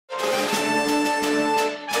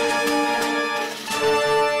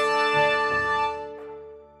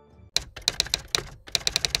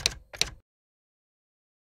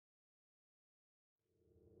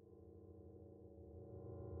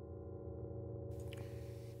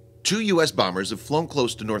Two U.S. bombers have flown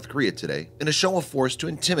close to North Korea today in a show of force to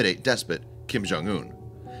intimidate despot Kim Jong-un.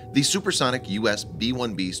 The supersonic U.S.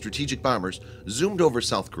 B-1B strategic bombers zoomed over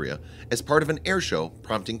South Korea as part of an air show,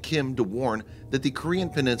 prompting Kim to warn that the Korean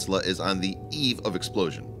peninsula is on the eve of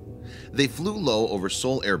explosion. They flew low over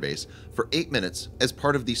Seoul Air Base for 8 minutes as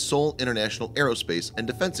part of the Seoul International Aerospace and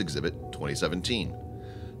Defense Exhibit 2017.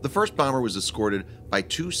 The first bomber was escorted by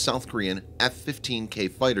 2 South Korean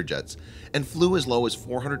F-15K fighter jets and flew as low as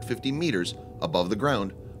 450 meters above the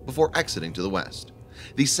ground before exiting to the west.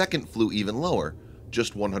 The second flew even lower,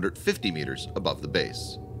 just 150 meters above the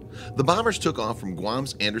base. The bombers took off from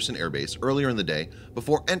Guam's Andersen Air Base earlier in the day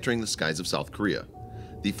before entering the skies of South Korea.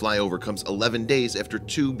 The flyover comes 11 days after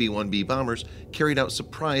 2 B-1B bombers carried out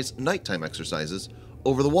surprise nighttime exercises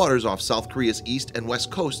over the waters off South Korea's east and west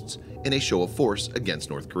coasts in a show of force against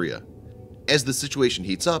North Korea. As the situation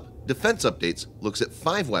heats up, Defense Updates looks at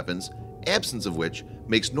 5 weapons, absence of which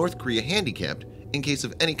makes North Korea handicapped in case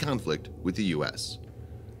of any conflict with the US.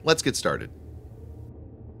 Let's get started.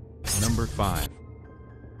 Number 5.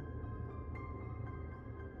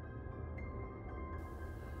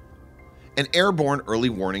 An Airborne Early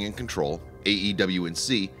Warning and Control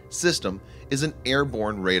 (AEW&C) system is an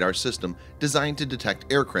airborne radar system designed to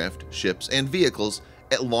detect aircraft, ships, and vehicles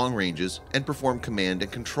at long ranges and perform command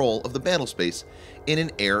and control of the battle space in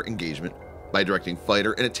an air engagement by directing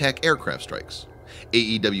fighter and attack aircraft strikes.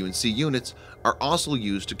 AEW&C units are also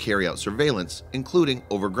used to carry out surveillance, including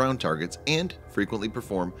over ground targets, and frequently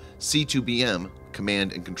perform C2BM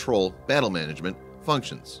command and control battle management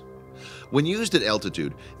functions. When used at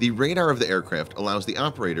altitude, the radar of the aircraft allows the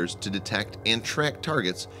operators to detect and track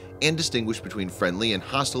targets and distinguish between friendly and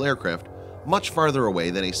hostile aircraft much farther away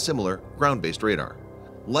than a similar ground-based radar.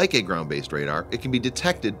 Like a ground-based radar, it can be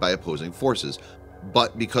detected by opposing forces,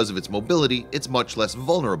 but because of its mobility, it's much less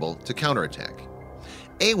vulnerable to counterattack.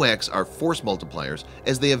 AWACS are force multipliers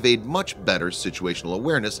as they evade much better situational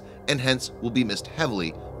awareness and hence will be missed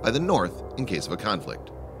heavily by the North in case of a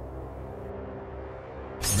conflict.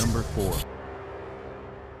 Number 4.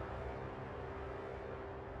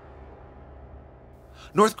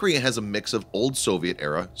 North Korea has a mix of old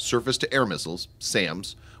Soviet-era surface-to-air missiles,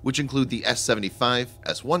 SAMs, which include the S-75,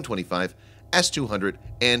 S-125, S-200,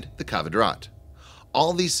 and the Kvadrat.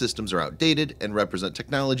 All these systems are outdated and represent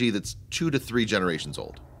technology that's 2 to 3 generations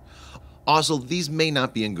old. Also, these may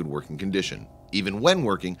not be in good working condition. Even when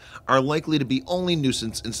working, are likely to be only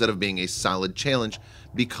nuisance instead of being a solid challenge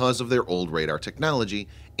because of their old radar technology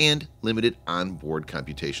and limited onboard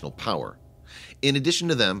computational power. In addition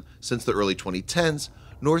to them, since the early 2010s,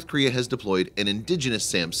 North Korea has deployed an indigenous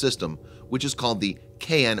SAM system, which is called the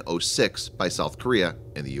KN-06 by South Korea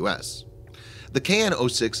and the US. The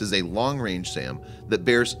KN-06 is a long-range SAM that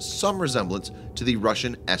bears some resemblance to the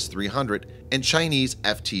Russian S-300 and Chinese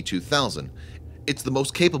FT-2000. It's the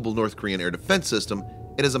most capable North Korean air defense system.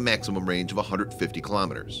 It has a maximum range of 150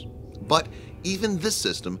 kilometers. But even this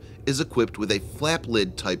system is equipped with a flap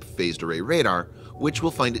lid type phased array radar, which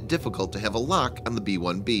will find it difficult to have a lock on the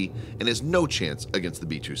B-1B and has no chance against the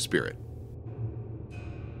B-2 Spirit.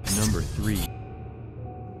 Number 3.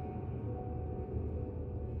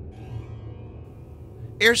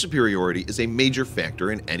 Air superiority is a major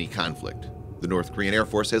factor in any conflict. The North Korean Air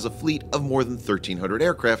Force has a fleet of more than 1,300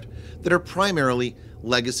 aircraft that are primarily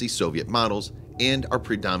legacy Soviet models and are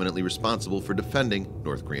predominantly responsible for defending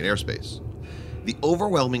North Korean airspace. The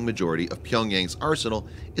overwhelming majority of Pyongyang's arsenal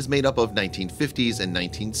is made up of 1950s and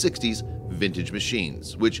 1960s vintage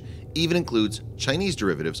machines, which even includes Chinese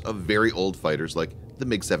derivatives of very old fighters like the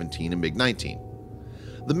MiG-17 and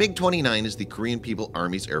MiG-19. The MiG-29 is the Korean People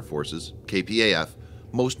Army's Air Force's KPAF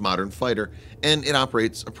most modern fighter, and it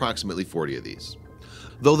operates approximately 40 of these.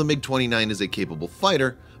 Though the MiG-29 is a capable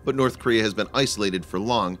fighter, but North Korea has been isolated for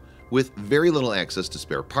long with very little access to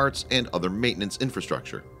spare parts and other maintenance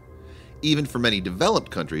infrastructure. Even for many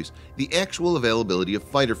developed countries, the actual availability of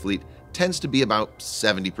fighter fleet tends to be about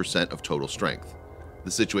 70% of total strength.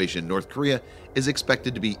 The situation in North Korea is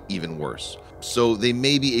expected to be even worse, so they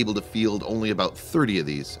may be able to field only about 30 of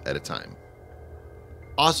these at a time.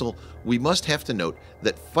 Also, we must have to note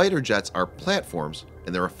that fighter jets are platforms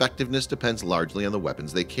and their effectiveness depends largely on the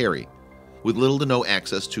weapons they carry. With little to no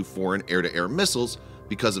access to foreign air-to-air missiles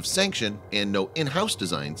because of sanction and no in-house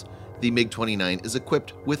designs, the MiG-29 is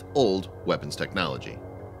equipped with old weapons technology.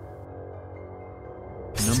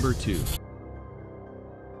 Number 2.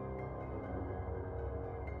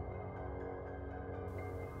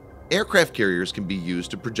 Aircraft carriers can be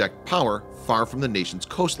used to project power far from the nation's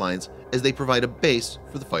coastlines as they provide a base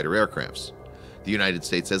for the fighter aircrafts. The United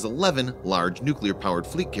States has 11 large nuclear-powered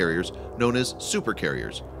fleet carriers known as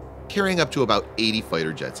supercarriers, carrying up to about 80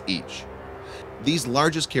 fighter jets each. These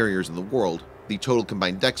largest carriers in the world, the total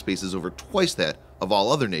combined deck space is over twice that of all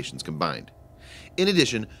other nations combined. In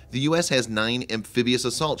addition, the US has 9 amphibious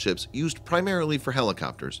assault ships used primarily for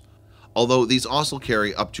helicopters, although these also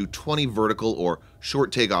carry up to 20 vertical or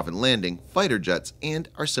short takeoff and landing fighter jets and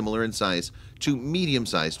are similar in size to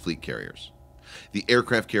medium-sized fleet carriers. The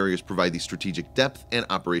aircraft carriers provide the strategic depth and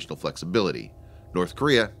operational flexibility. North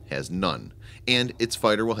Korea has none, and its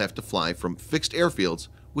fighter will have to fly from fixed airfields,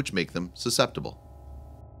 which make them susceptible.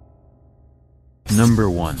 Number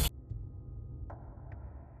 1.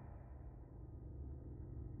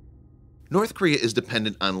 North Korea is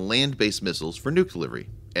dependent on land-based missiles for nuke delivery,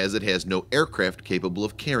 as it has no aircraft capable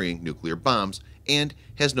of carrying nuclear bombs and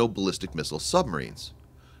has no ballistic missile submarines.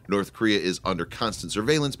 North Korea is under constant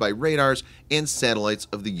surveillance by radars and satellites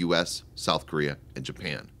of the US, South Korea, and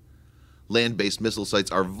Japan. Land-based missile sites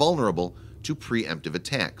are vulnerable to preemptive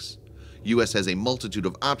attacks. US has a multitude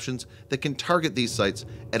of options that can target these sites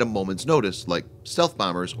at a moment's notice, like stealth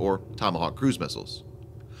bombers or Tomahawk cruise missiles.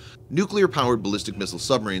 Nuclear-powered ballistic missile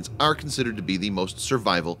submarines are considered to be the most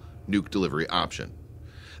survival nuke delivery option.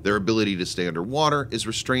 Their ability to stay underwater is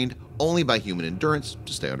restrained only by human endurance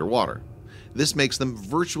to stay underwater. This makes them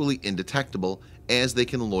virtually indetectable, as they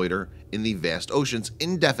can loiter in the vast oceans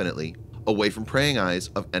indefinitely away from preying eyes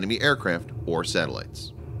of enemy aircraft or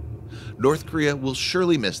satellites. North Korea will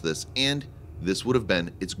surely miss this, and this would have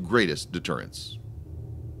been its greatest deterrence.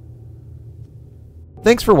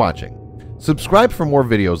 Thanks for watching. Subscribe for more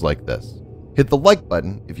videos like this. Hit the like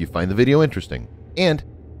button if you find the video interesting, and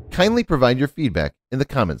kindly provide your feedback in the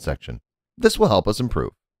comment section. This will help us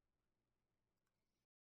improve.